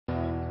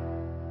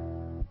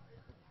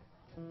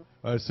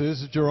So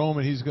this is Jerome,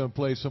 and he's going to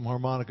play some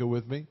harmonica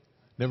with me.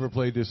 Never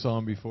played this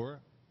song before,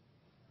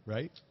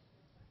 right?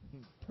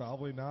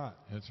 Probably not.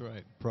 That's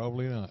right.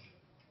 Probably not.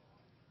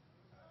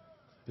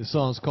 This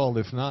song's called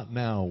If Not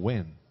Now,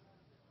 When?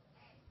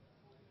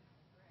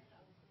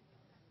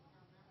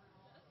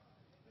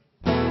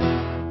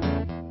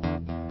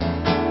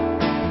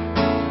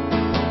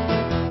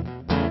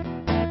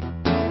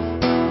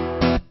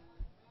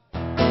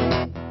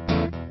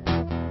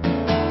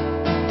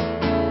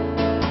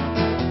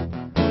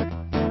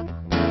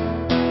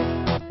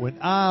 When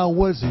I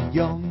was a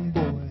young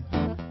boy,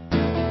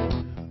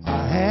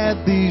 I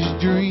had these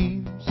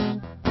dreams.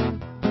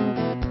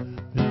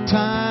 And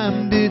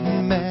time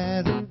didn't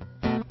matter,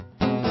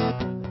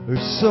 or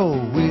so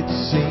it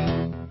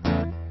seemed.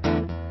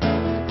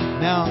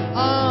 Now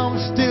I'm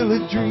still a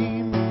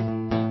dreamer,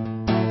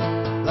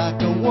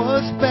 like I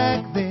was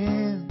back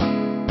then.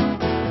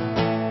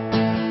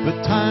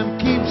 But time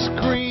keeps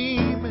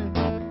screaming,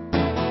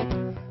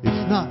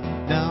 if not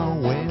now,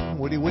 when?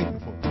 What are you waiting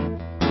for?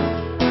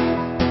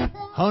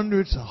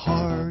 Hundreds of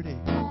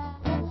heartache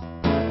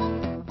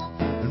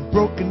and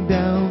broken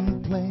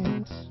down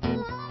plans.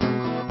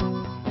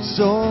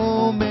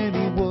 So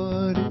many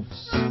what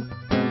ifs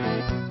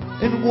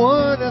and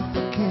what if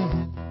I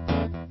can.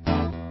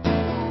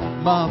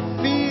 My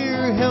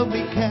fear held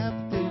me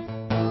captive,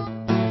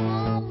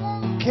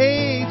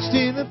 caged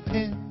in a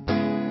pen.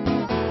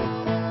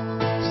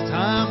 It's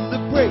time to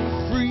break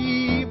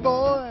free,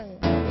 boy.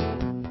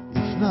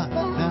 If not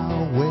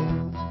now, when?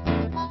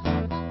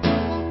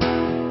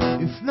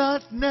 If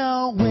not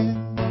now, when?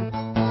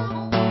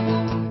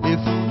 If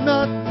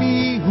not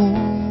me, who?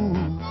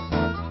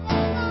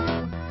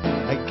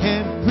 I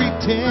can't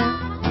pretend,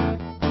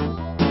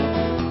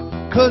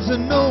 'cause I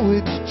know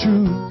it's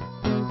true.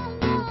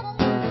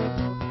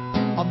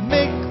 I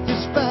make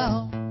this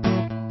vow,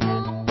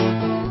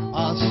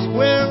 I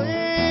swear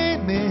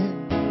amen.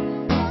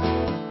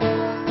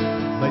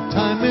 My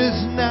time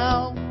is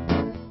now.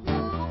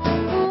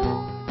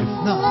 If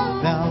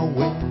not now,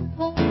 when?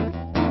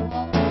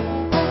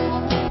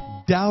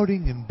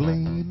 Doubting and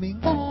blaming,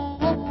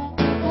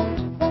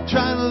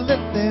 trying to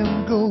let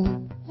them go.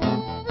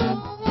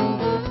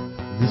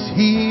 This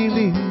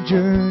healing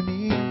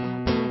journey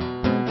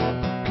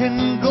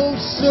can go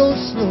so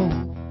slow.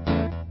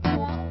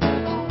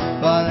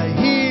 But I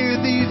hear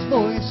these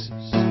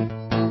voices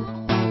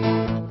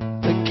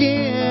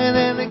again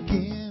and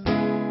again.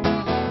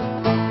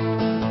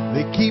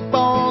 They keep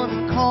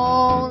on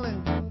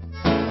calling.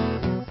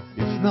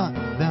 If not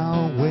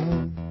now,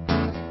 when?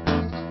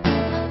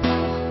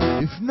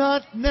 If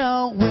not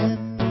now,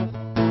 when?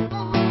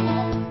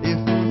 If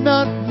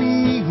not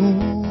me, who?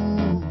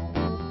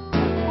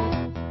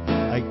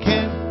 I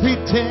can't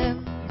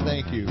pretend,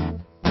 thank you,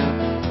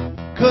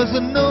 'cause I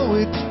know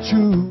it's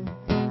true.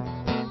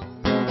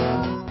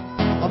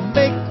 I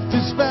make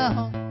this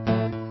vow,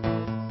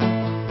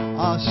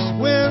 I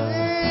swear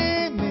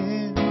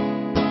amen.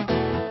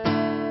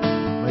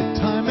 My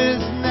time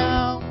is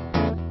now.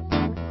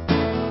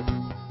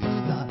 If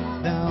not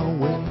now,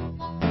 when?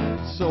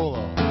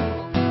 Solo.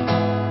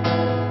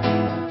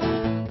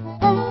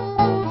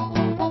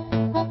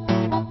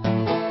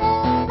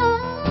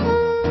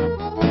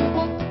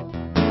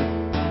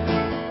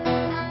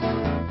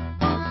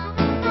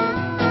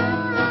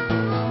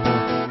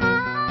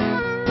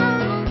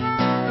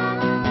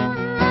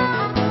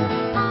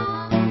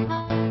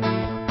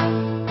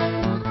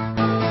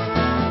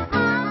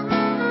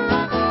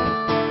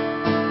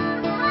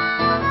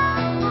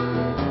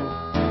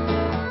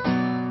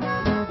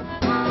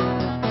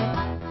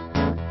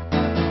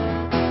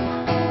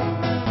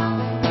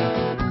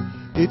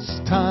 It's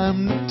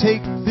time to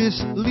take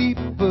this leap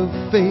of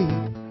faith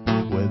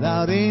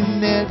without a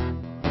net.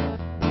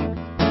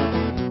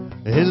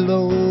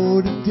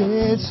 Hello to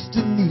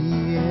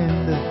destiny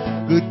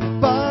and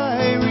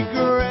goodbye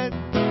regret.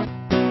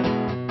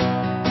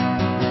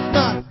 If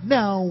not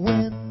now,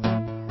 when?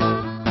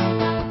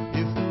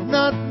 If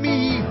not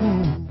me, who?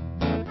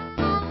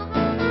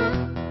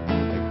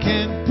 I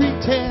can't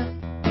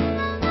pretend,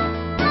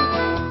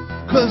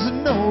 'cause I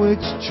know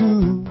it's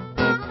true.